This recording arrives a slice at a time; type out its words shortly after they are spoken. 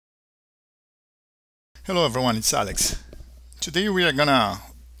Hello everyone, it's Alex. Today we are gonna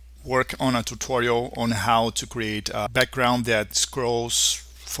work on a tutorial on how to create a background that scrolls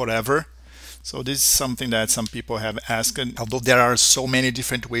forever. So this is something that some people have asked, although there are so many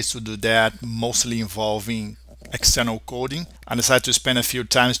different ways to do that, mostly involving external coding. I decided to spend a few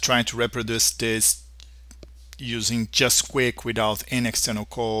times trying to reproduce this using just Kwik without any external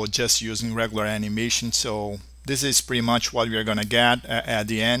code, just using regular animation. So this is pretty much what we're gonna get at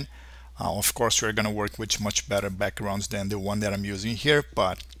the end. Of course, we're going to work with much better backgrounds than the one that I'm using here,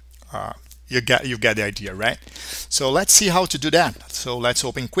 but you get the idea, right? So let's see how to do that. So let's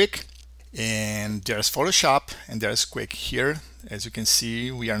open Kwik, and there's Photoshop, and there's Kwik here. As you can see,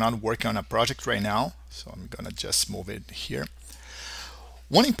 we are not working on a project right now, so I'm going to just move it here.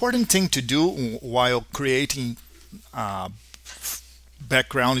 One important thing to do while creating background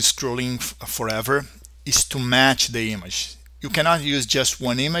scrolling forever is to match the image. You cannot use just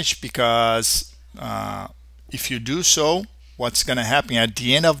one image because if you do so, what's going to happen at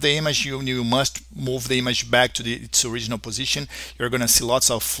the end of the image, you must move the image back to its original position. You're going to see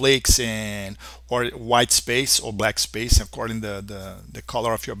lots of flakes and or white space or black space according to the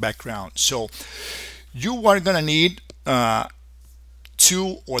color of your background. So you are going to need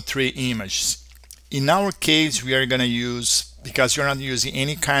 2 or 3 images. In our case, we are going to use, because you're not using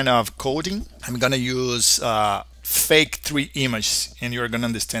any kind of coding, I'm going to use fake 3 images, and you're going to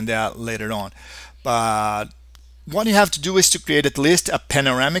understand that later on. But what you have to do is to create at least a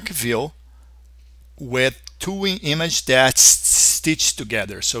panoramic view with 2 images that's stitched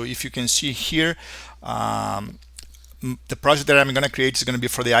together. So if you can see here, the project that I'm going to create is going to be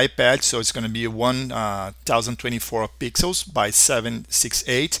for the iPad, so it's going to be 1024 pixels by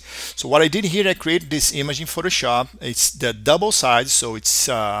 768. So what I did here, I created this image in Photoshop. It's the double size, so it's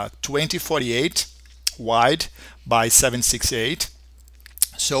 2048 wide by 768.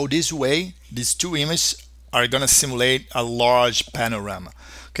 So this way, these 2 images are going to simulate a large panorama.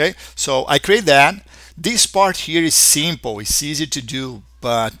 Okay, so I create that. This part here is simple, it's easy to do,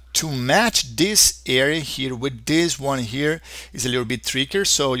 but to match this area here with this one here is a little bit trickier.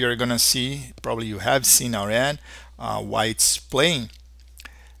 So you're gonna see, probably you have seen already why it's playing.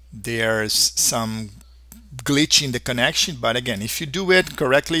 There's some glitch in the connection, but again, if you do it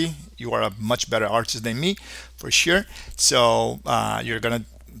correctly, you are a much better artist than me for sure. So you're gonna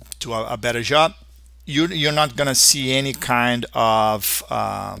do a better job. You're not gonna see any kind of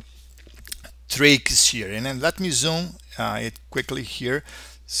tricks here. And then let me zoom it quickly here.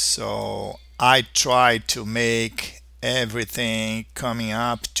 So I try to make everything coming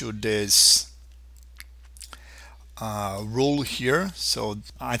up to this rule here. So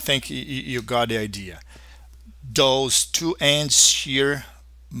I think you got the idea. Those 2 ends here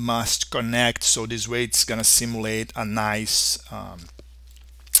must connect, so this way it's gonna simulate a nice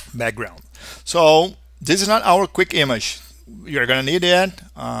background. So this is not our Kwik image. You're gonna need it,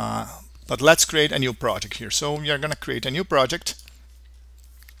 but let's create a new project here. So we are gonna create a new project,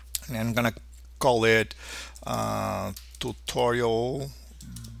 and I'm gonna call it tutorial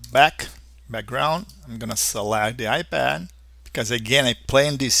background. I'm gonna select the iPad because again I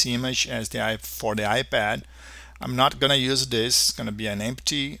planned this image as for the iPad. I'm not gonna use this. It's gonna be an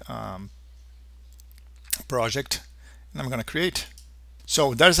empty project, and I'm gonna create.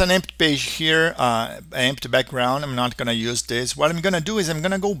 So there's an empty page here, an empty background. I'm not gonna use this. What I'm gonna do is I'm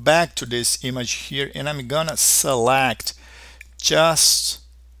gonna go back to this image here, and I'm gonna select just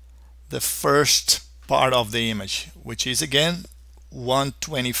the first part of the image, which is again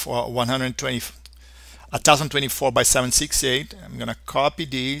 1024 by 768. I'm gonna copy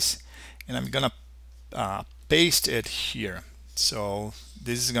these, and I'm gonna paste it here. So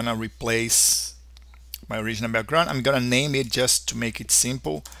this is gonna replace my original background. I'm gonna name it just to make it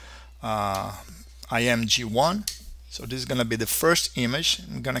simple, img1. So this is gonna be the first image.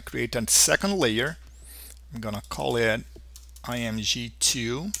 I'm gonna create a second layer. I'm gonna call it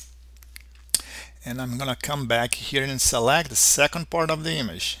img2, and I'm gonna come back here and select the second part of the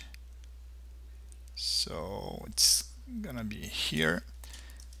image. So it's gonna be here,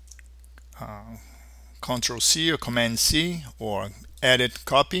 Control C or Command C or edit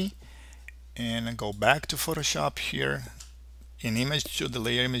copy, and I go back to Photoshop here in image 2, the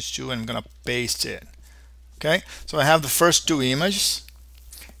layer image 2, and I'm gonna paste it. Okay, so I have the first 2 images,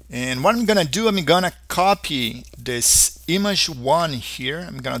 and what I'm gonna do, I'm gonna copy this image 1 here.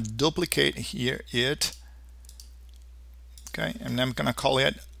 I'm gonna duplicate here it. Okay, and then I'm gonna call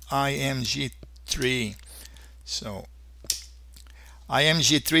it img3. So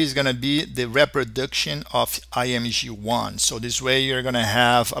img3 is going to be the reproduction of img1. So this way you're going to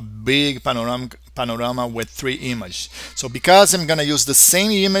have a big panoramic panorama with 3 images. So because I'm gonna use the same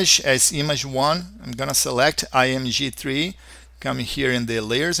image as image 1, I'm gonna select IMG3, come here in the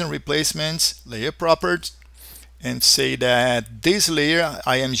layers and replacements, layer properties, and say that this layer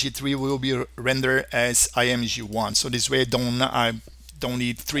IMG3 will be rendered as IMG1. So this way I don't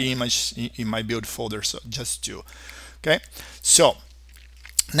need 3 images in my build folder, so just 2. Okay, so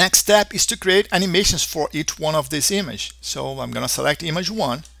next step is to create animations for each one of these images. So I'm gonna select image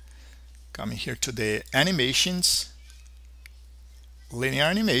 1, come here to the animations, linear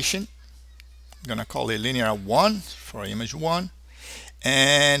animation. I'm gonna call it linear 1 for image 1.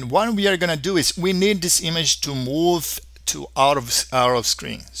 And what we are gonna do is we need this image to move to out of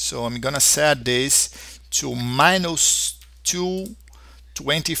screen. So I'm gonna set this to -2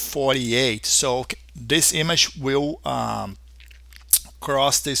 2048. So this image will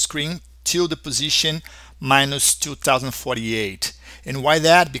cross the screen till the position -2048. And why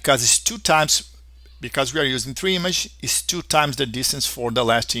that? Because it's 2 times, because we are using 3 images, it's 2 times the distance for the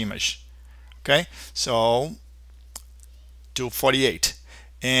last image. Okay, so 248,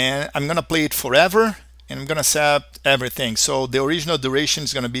 and I'm gonna play it forever, and I'm gonna set everything. So the original duration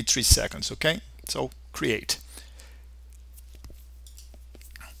is gonna be 3 seconds. Okay, so create.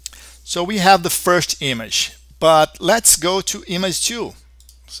 So we have the first image, but let's go to image 2.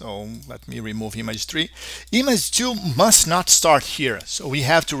 So let me remove image 3. Image 2 must not start here, so we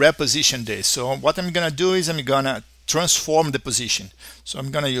have to reposition this. So what I'm gonna do is I'm gonna transform the position. So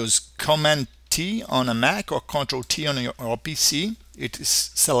I'm gonna use Command T on a Mac or Control T on your PC. It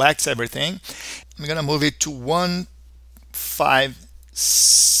selects everything. I'm gonna move it to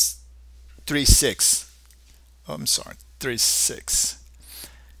 1536. Oh, I'm sorry, 36.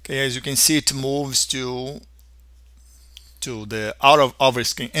 Okay, as you can see, it moves to the out of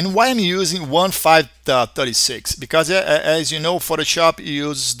screen. And why I'm using 1536? Because as you know, Photoshop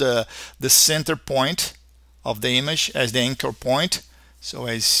uses the center point of the image as the anchor point. So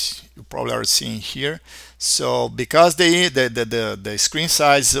as you probably are seeing here, so because the screen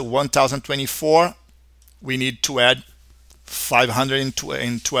size is 1024, we need to add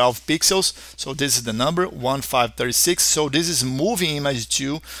 512 pixels. So this is the number 1536. So this is moving image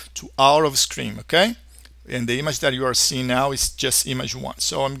 2 to out of screen. Okay, and the image that you are seeing now is just image 1.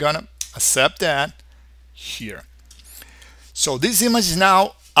 So I'm gonna accept that here. So this image is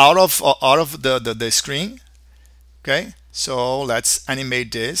now out of the screen. Okay, so let's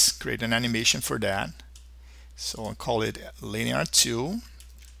animate this, create an animation for that. So I'll call it linear 2,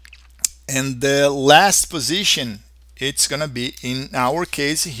 and the last position, it's gonna be, in our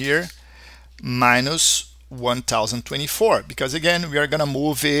case here, -1024, because again we are gonna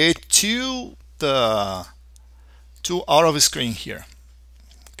move it to out of the screen here.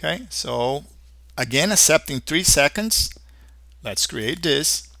 Okay, so again accepting 3 seconds. Let's create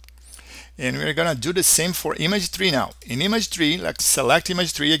this, and we're gonna do the same for image 3 now. In image 3, let's select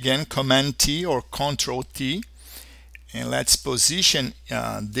image 3 again, Command T or Control T, and let's position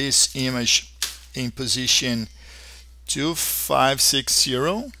this image in position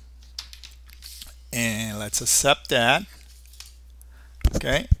 2560, and let's accept that.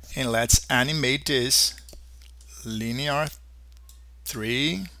 Okay, and let's animate this linear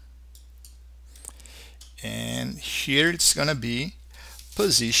 3, and here it's gonna be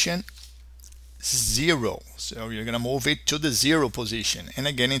position 0. So you're gonna move it to the 0 position, and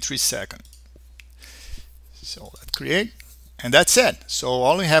again in 3 seconds. So let's create, and that's it. So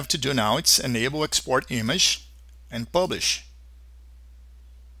all we have to do now is enable export image and publish.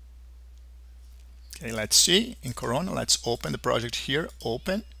 Okay, let's see in Corona. Let's open the project here.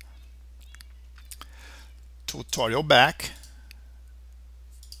 Open, tutorial back,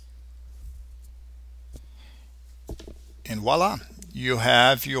 and voila, you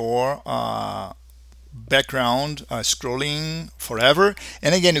have your background scrolling forever.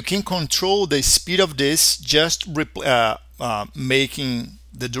 And again, you can control the speed of this, just making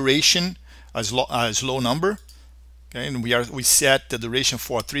the duration a low number. Okay, and we set the duration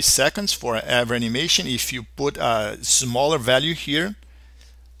for 3 seconds for every animation. If you put a smaller value here,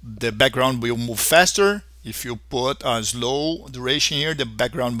 the background will move faster. If you put a slow duration here, the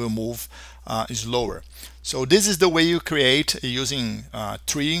background will move slower. So this is the way you create using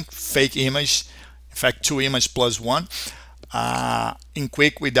 3 fake images, in fact 2 images plus 1, in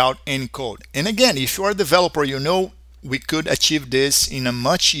Kwik without any code. And again, if you are a developer, you know we could achieve this in a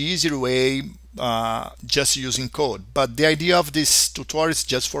much easier way just using code. But the idea of this tutorial is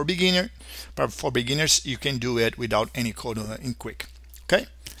just for beginners. You can do it without any code in Kwik. Okay,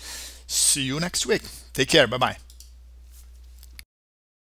 see you next week. Take care. Bye bye.